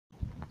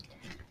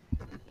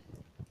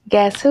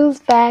Guess who's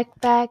back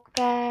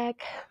again.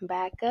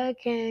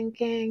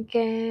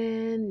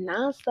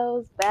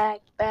 Naso's back.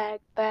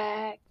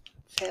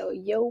 Tell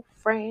your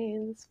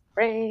friends.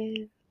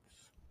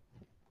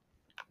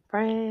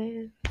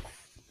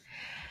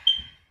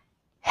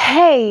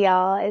 Hey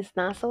y'all, it's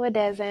Naso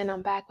Adeza, and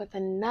I'm back with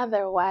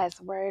another wise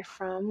word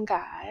from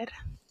God.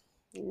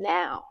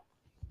 Now,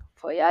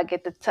 before y'all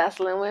get to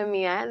tussling with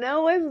me, I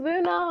know it's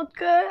been all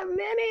good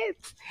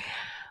minutes,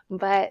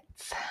 but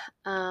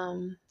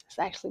it's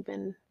actually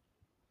been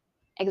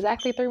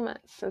exactly 3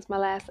 months since my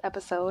last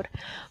episode.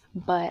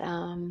 But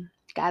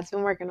God's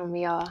been working on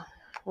me, y'all.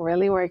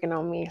 Really working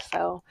on me.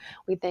 So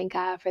we thank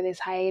God for this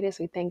hiatus.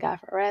 We thank God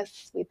for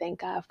rest. We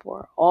thank God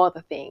for all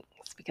the things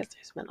because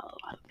there's been a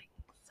lot of things.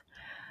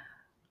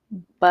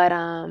 But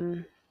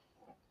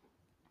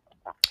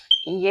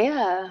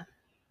yeah,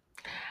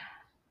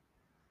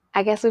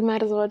 I guess we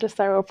might as well just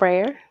start with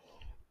prayer.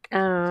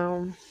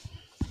 Um,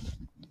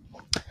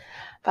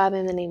 Father,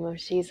 in the name of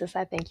Jesus,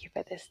 I thank you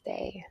for this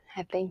day.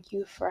 I thank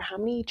you for how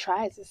many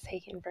tries it's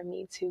taken for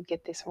me to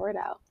get this word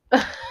out.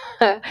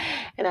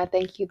 And I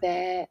thank you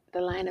that the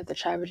Lion of the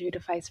tribe of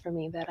Judah fights for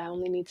me, that I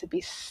only need to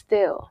be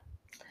still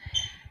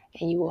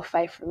and you will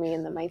fight for me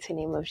in the mighty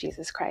name of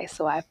Jesus Christ.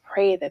 So I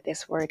pray that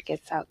this word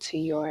gets out to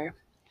your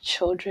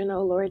children,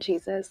 oh Lord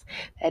Jesus,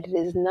 that it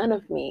is none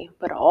of me,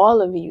 but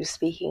all of you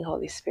speaking.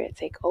 Holy Spirit,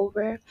 take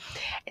over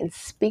and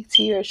speak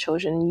to your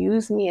children.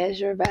 Use me as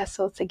your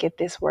vessel to get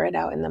this word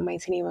out in the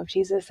mighty name of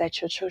Jesus, that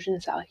your children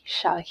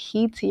shall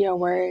heed to your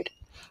word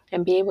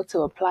and be able to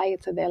apply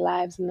it to their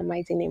lives in the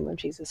mighty name of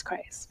Jesus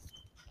Christ.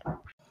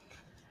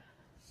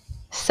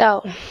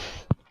 So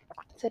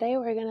today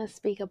we're going to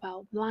speak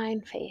about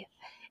blind faith.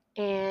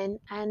 And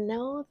I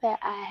know that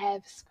I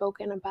have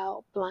spoken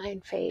about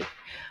blind faith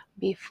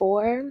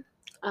before,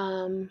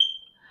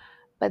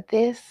 but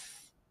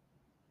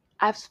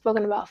I've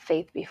spoken about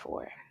faith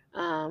before.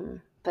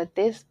 But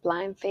this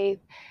blind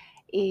faith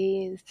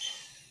is,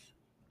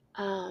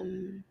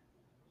 it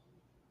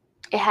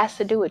has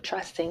to do with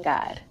trusting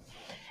God.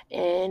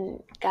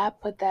 And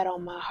God put that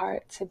on my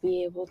heart to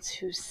be able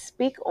to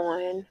speak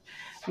on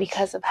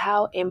because of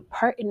how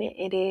impertinent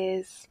it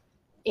is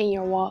in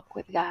your walk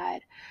with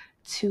God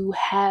to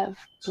have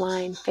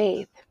blind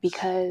faith,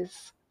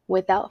 because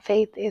without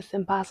faith it's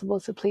impossible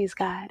to please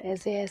God,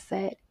 as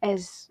it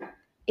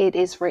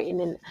is written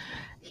in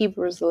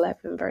Hebrews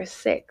 11 verse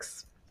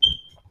 6.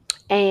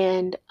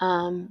 And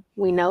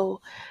we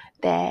know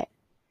that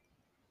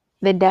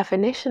the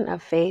definition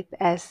of faith,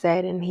 as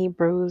said in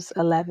Hebrews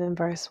 11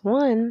 verse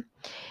 1,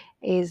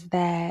 is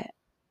that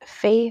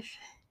faith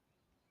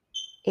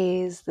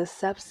is the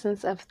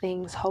substance of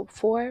things hoped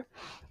for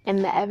and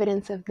the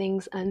evidence of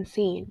things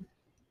unseen.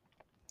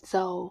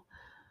 So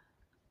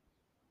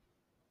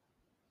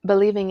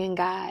believing in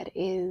God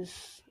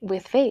is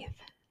with faith,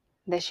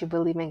 that you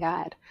believe in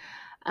God,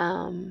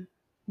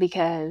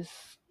 because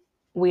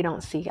we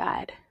don't see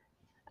God.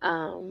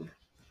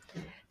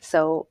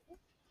 So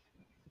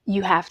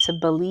you have to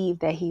believe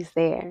that he's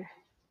there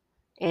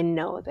and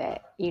know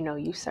that,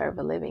 you serve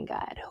a living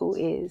God who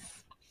is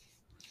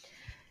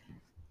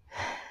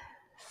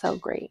so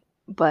great.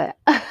 But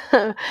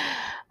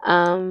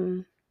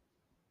I'm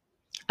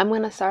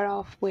going to start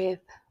off with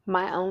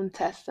my own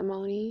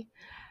testimony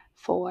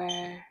for,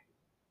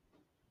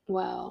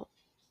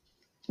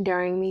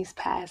 during these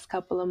past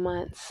couple of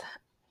months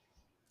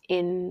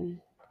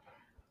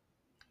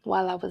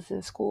while I was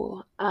in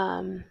school,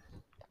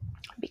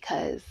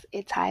 because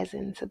it ties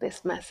into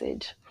this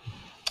message.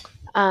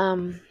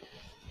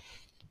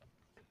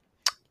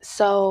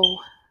 So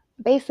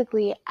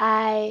basically,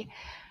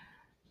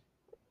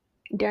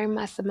 during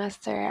my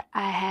semester,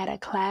 I had a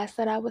class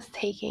that I was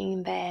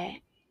taking that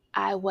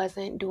I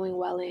wasn't doing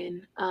well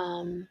in.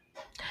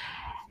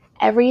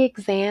 Every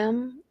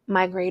exam,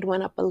 my grade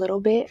went up a little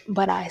bit,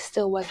 but I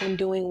still wasn't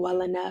doing well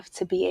enough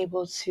to be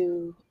able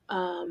to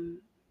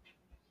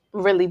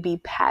really be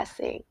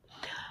passing.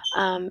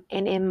 And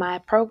in my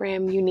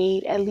program, you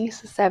need at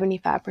least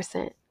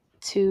 75%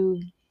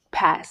 to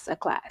pass a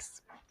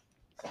class.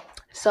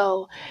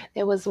 So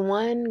there was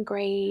one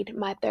grade,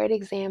 my third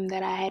exam,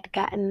 that I had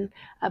gotten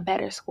a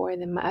better score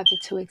than my other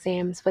two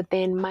exams. But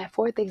then my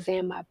fourth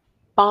exam, I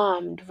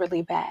bombed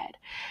really bad.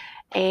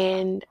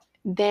 And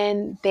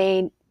then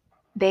they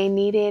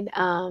needed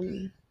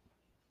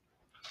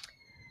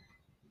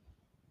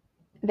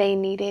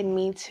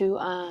me to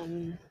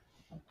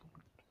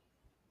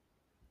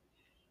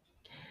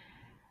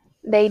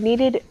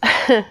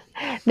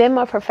then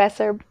my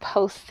professor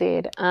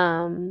posted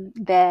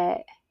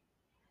that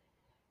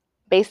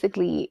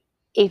basically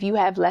if you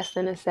have less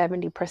than a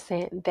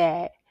 70%,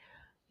 that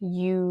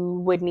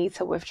you would need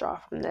to withdraw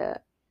from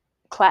the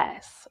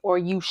class, or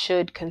you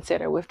should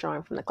consider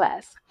withdrawing from the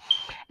class.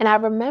 And I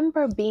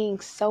remember being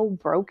so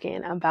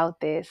broken about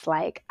this.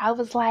 Like, I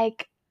was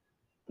like,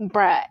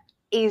 bruh,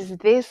 is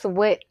this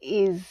what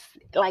is,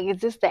 like,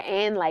 is this the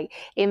end? Like,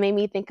 it made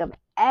me think of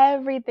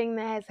everything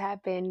that has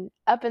happened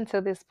up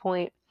until this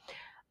point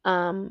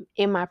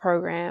in my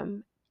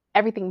program,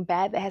 everything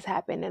bad that has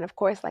happened. And of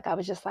course, like, I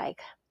was just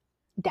like,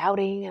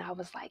 doubting and I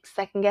was like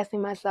second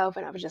guessing myself.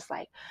 And I was just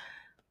like,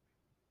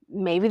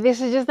 maybe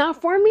this is just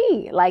not for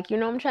me. Like, you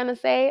know what I'm trying to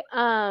say?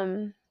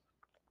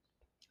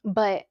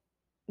 But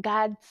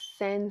God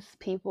sends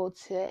people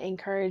to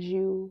encourage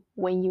you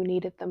when you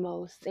need it the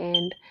most.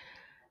 And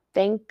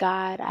thank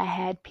God I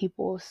had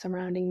people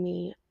surrounding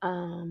me.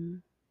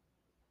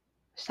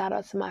 Shout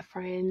out to my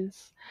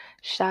friends.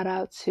 Shout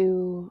out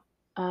to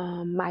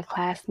my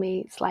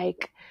classmates.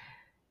 Like,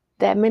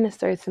 that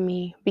ministered to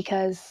me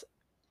because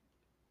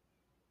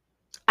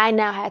I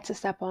now had to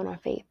step on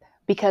faith.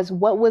 Because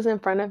what was in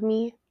front of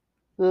me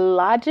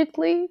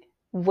logically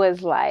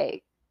was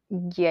like,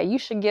 yeah, you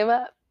should give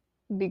up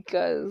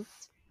because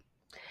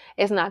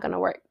it's not going to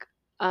work.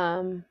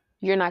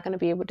 You're not going to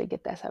be able to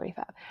get that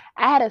 75.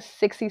 I had a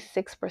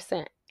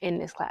 66% in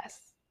this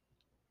class.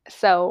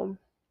 So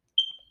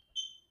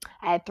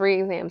I had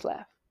 3 exams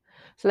left.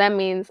 So that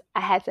means I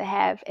had to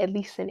have at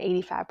least an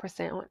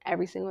 85% on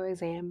every single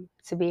exam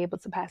to be able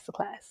to pass the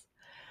class.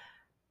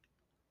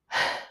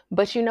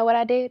 But you know what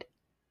I did?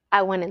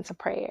 I went into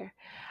prayer.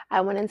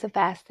 I went into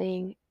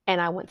fasting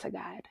and I went to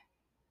God.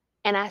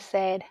 And I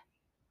said,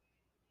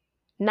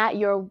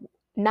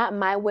 not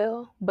my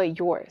will, but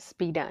yours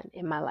be done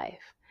in my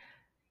life.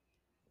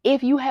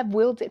 If you have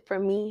willed it for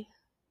me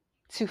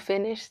to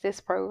finish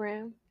this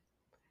program,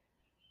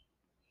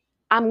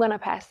 I'm going to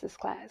pass this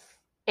class.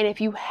 And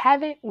if you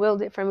haven't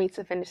willed it for me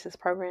to finish this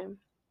program,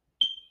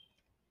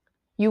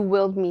 you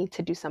willed me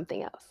to do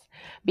something else.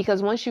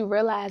 Because once you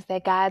realize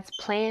that God's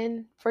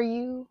plans for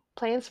you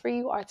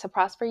are to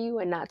prosper you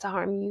and not to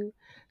harm you,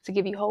 to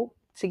give you hope,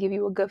 to give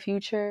you a good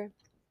future,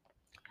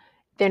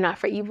 they're not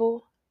for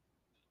evil,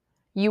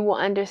 you will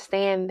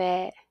understand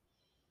that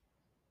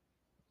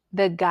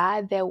the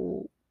God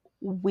that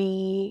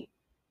we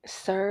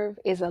serve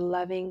is a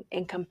loving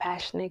and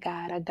compassionate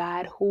God, a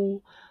God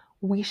who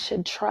we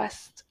should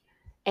trust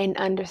and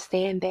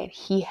understand that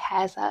He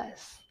has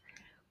us.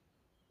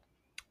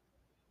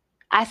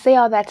 I say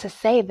all that to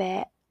say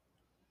that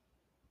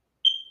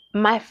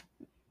I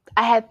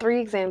had 3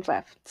 exams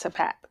left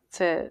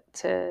to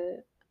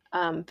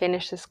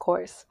finish this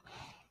course.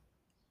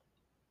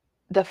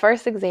 The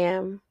first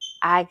exam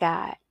I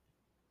got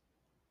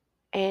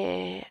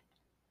a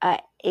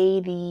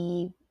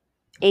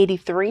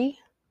 83.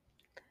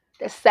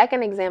 The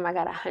second exam I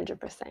got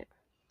 100%.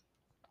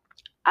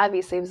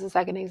 Obviously, it was the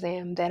second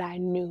exam that I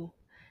knew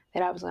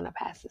that I was going to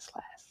pass this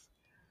class.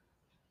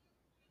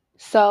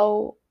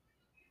 So,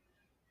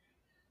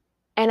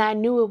 and I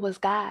knew it was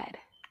God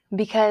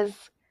because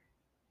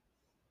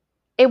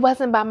it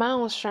wasn't by my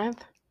own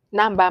strength,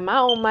 not by my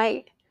own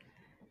might.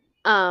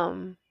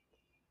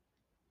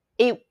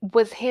 It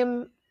was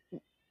Him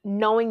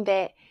knowing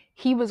that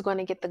He was going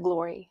to get the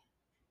glory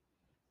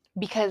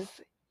because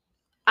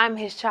I'm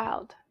His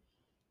child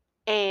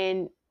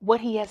and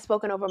what He has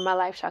spoken over my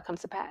life shall come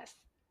to pass.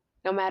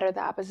 No matter the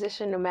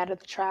opposition, no matter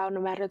the trial,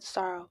 no matter the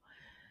sorrow.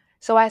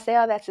 So I say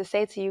all that to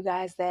say to you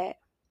guys that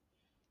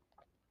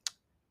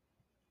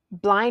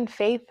blind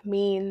faith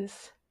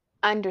means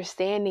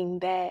understanding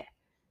that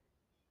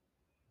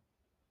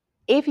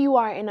if you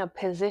are in a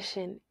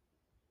position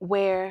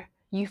where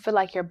you feel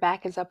like your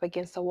back is up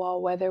against the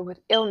wall, whether with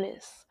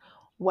illness,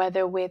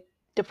 whether with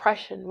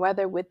depression,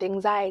 whether with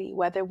anxiety,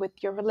 whether with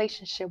your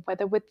relationship,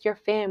 whether with your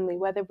family,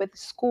 whether with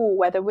school,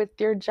 whether with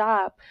your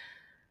job,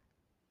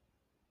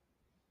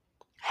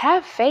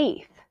 have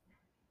faith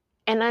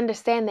and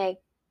understand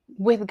that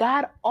with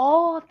God,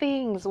 all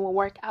things will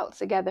work out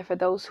together for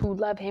those who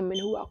love Him and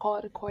who are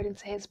called according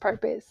to His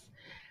purpose.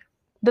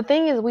 The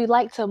thing is, we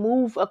like to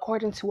move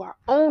according to our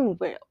own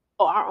will,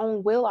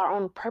 our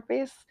own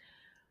purpose.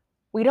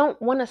 We don't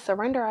want to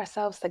surrender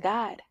ourselves to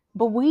God,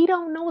 but we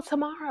don't know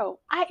tomorrow.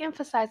 I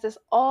emphasize this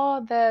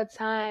all the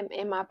time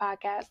in my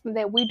podcast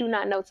that we do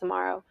not know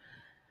tomorrow.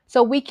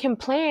 So we can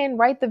plan,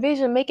 write the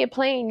vision, make it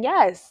plain,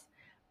 yes,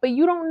 but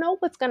you don't know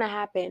what's going to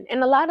happen.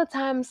 And a lot of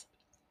times,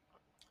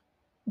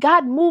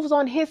 God moves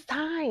on His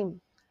time.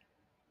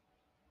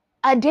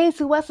 A day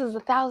to us is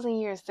 1,000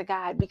 years to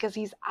God because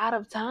He's out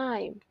of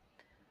time.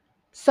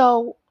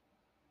 So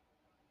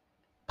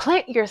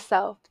plant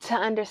yourself to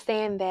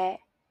understand that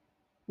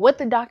what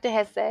the doctor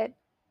has said,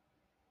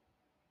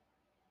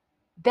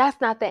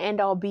 that's not the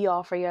end all be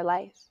all for your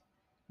life.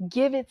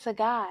 Give it to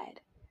God.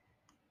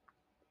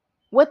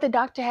 What the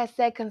doctor has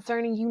said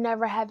concerning you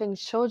never having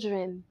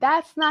children,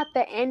 that's not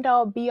the end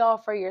all be all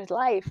for your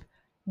life.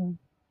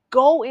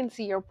 Go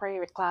into your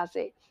prayer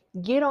closet,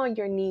 get on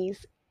your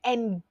knees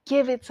and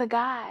give it to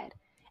God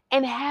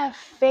and have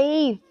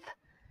faith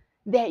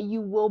that you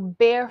will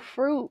bear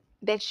fruit,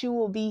 that you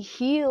will be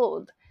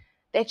healed,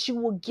 that you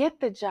will get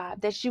the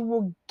job, that you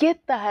will get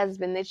the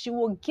husband, that you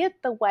will get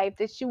the wife,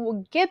 that you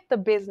will get the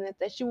business,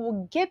 that you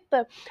will get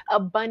the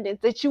abundance,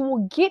 that you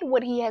will get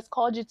what He has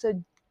called you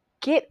to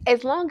get,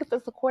 as long as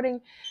it's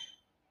according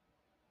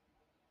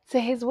to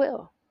His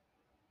will.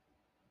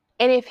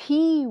 And if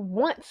He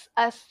wants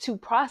us to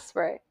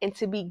prosper and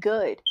to be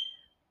good,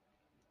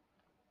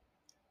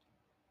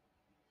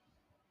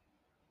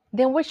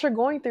 then what you're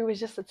going through is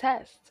just a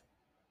test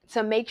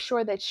to make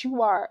sure that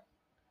you are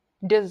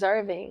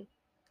deserving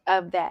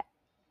of that,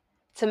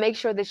 to make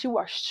sure that you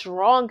are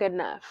strong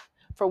enough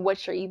for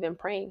what you're even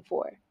praying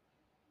for.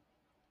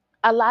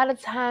 A lot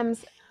of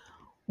times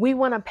we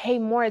want to pay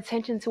more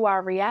attention to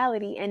our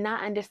reality and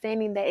not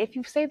understanding that if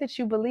you say that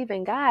you believe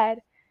in God,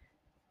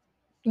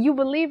 you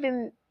believe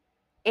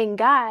in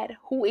God,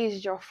 who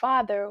is your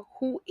father,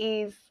 who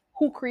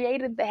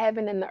created the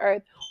heaven and the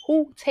earth,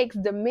 who takes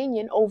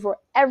dominion over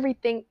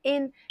everything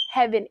in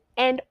heaven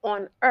and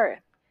on earth.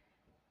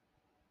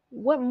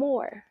 What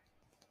more?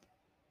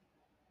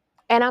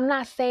 And I'm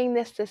not saying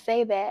this to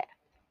say that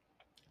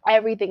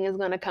everything is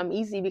going to come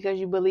easy because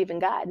you believe in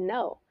God.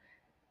 No.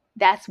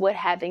 That's what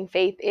having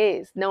faith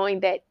is, knowing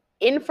that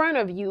in front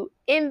of you,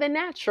 in the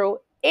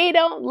natural, it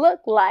don't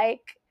look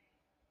like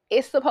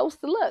it's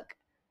supposed to look.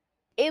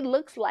 It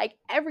looks like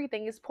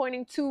everything is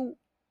pointing to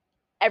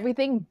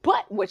everything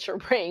but what you're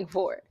praying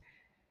for.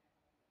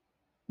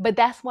 But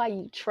that's why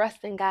you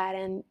trust in God,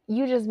 and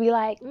you just be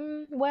like,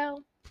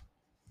 well.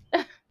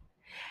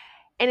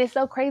 And it's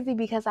so crazy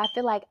because I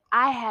feel like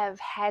I have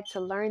had to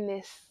learn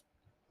this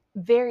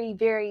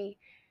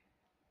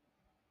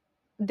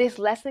this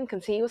lesson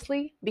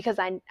continuously because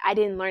I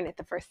didn't learn it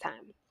the first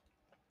time.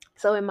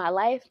 So in my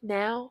life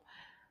now,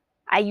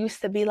 I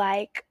used to be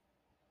like,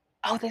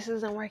 oh, this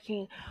isn't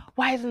working.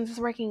 Why isn't this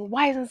working?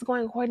 Why isn't this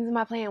going according to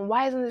my plan?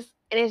 Why isn't this?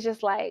 And it's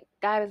just like,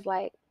 God is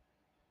like,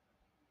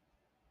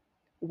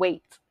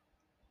 wait.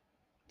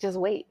 Just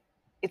wait.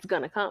 It's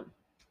going to come.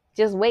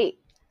 Just wait.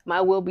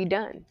 My will be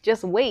done.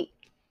 Just wait.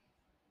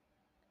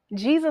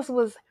 Jesus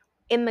was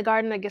in the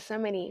Garden of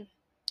Gethsemane,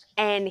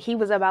 and he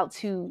was about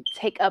to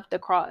take up the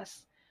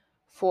cross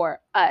for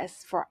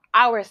us, for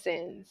our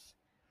sins.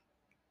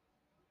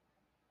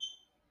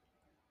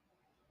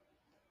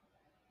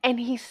 And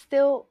he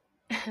still,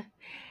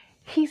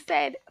 he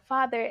said,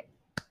 Father,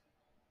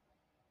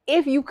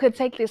 if you could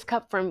take this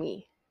cup from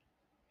me,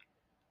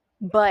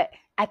 but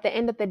at the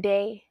end of the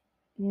day,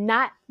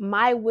 not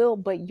my will,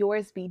 but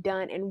yours be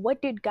done. And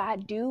what did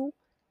God do?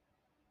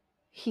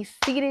 He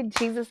seated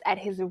Jesus at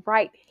his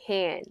right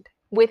hand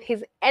with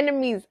his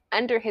enemies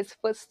under his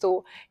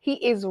footstool. He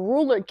is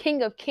ruler,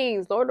 King of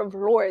kings, Lord of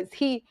lords.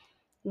 He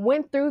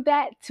went through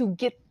that to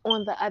get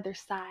on the other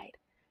side.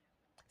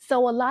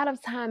 So a lot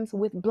of times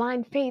with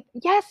blind faith,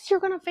 yes, you're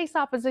going to face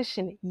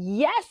opposition.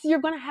 Yes, you're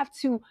going to have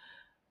to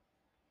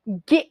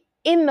get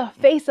in the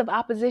face of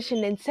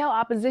opposition and tell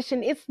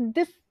opposition, it's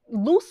this,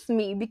 loose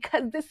me,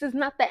 because this is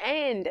not the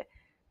end.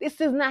 This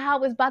is not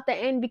how it's about to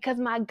end, because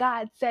my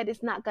God said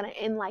it's not going to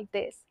end like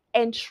this.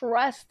 And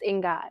trust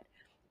in God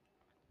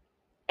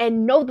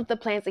and know that the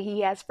plans that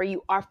he has for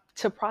you are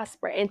to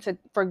prosper and to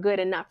for good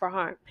and not for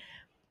harm.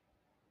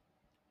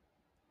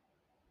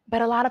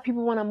 But a lot of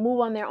people want to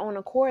move on their own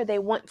accord. They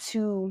want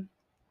to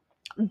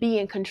be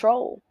in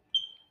control.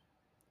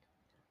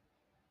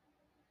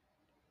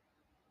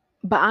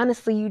 But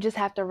honestly, you just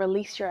have to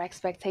release your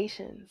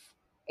expectations.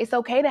 It's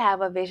okay to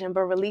have a vision,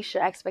 but release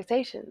your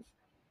expectations.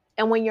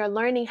 And when you're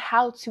learning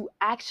how to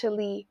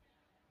actually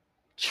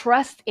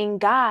trust in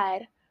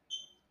God,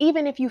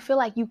 even if you feel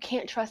like you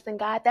can't trust in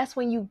God, that's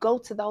when you go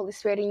to the Holy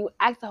Spirit and you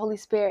ask the Holy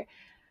Spirit,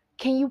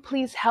 can you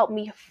please help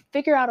me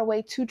figure out a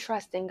way to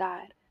trust in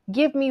God?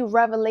 Give me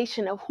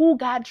revelation of who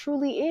God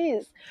truly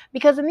is.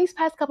 Because in these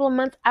past couple of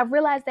months, I've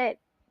realized that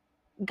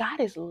God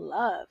is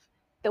love.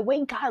 The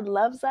way God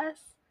loves us,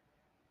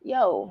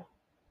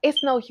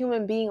 it's no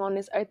human being on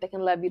this earth that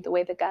can love you the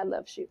way that God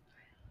loves you.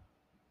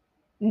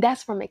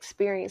 That's from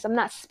experience. I'm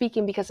not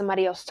speaking because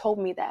somebody else told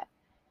me that.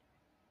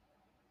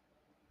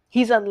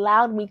 He's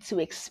allowed me to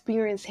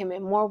experience him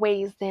in more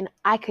ways than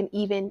I can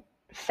even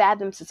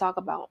fathom to talk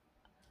about.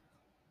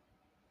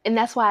 And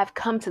that's why I've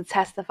come to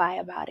testify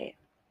about it.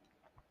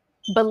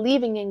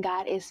 Believing in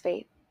God is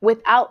faith.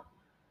 Without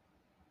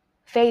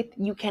faith,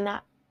 you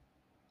cannot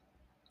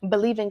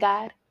believe in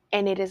God,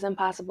 and it is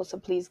impossible to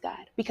please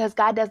God, because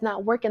God does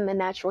not work in the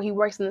natural. He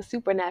works in the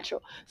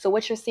supernatural. So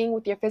what you're seeing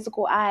with your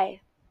physical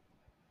eye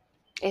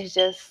is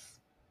just,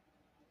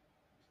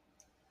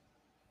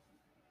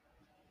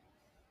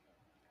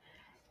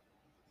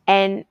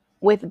 and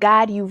with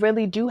God, you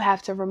really do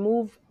have to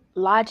remove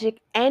logic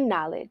and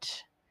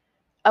knowledge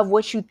of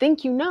what you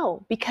think you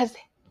know, because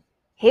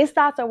his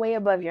thoughts are way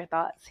above your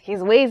thoughts.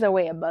 His ways are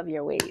way above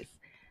your ways.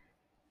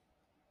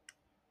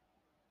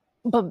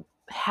 But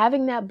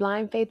having that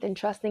blind faith and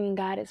trusting in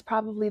God is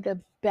probably the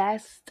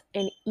best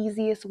and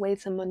easiest way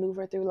to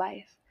maneuver through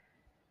life,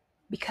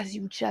 because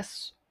you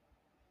just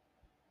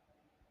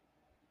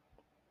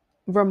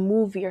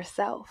remove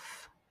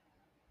yourself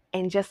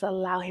and just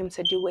allow him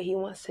to do what he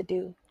wants to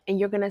do. And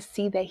you're going to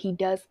see that he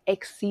does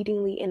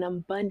exceedingly and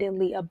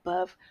abundantly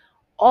above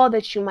all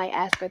that you might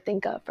ask or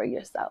think of for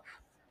yourself.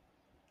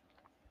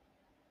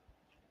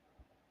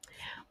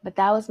 But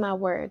that was my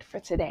word for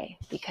today,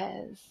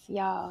 because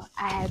y'all,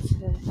 I had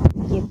to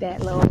get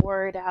that little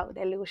word out,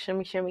 that little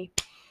shimmy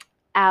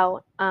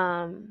out.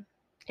 And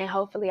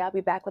hopefully I'll be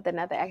back with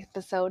another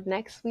episode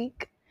next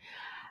week.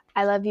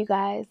 I love you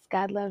guys.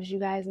 God loves you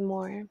guys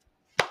more.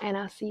 And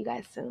I'll see you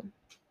guys soon.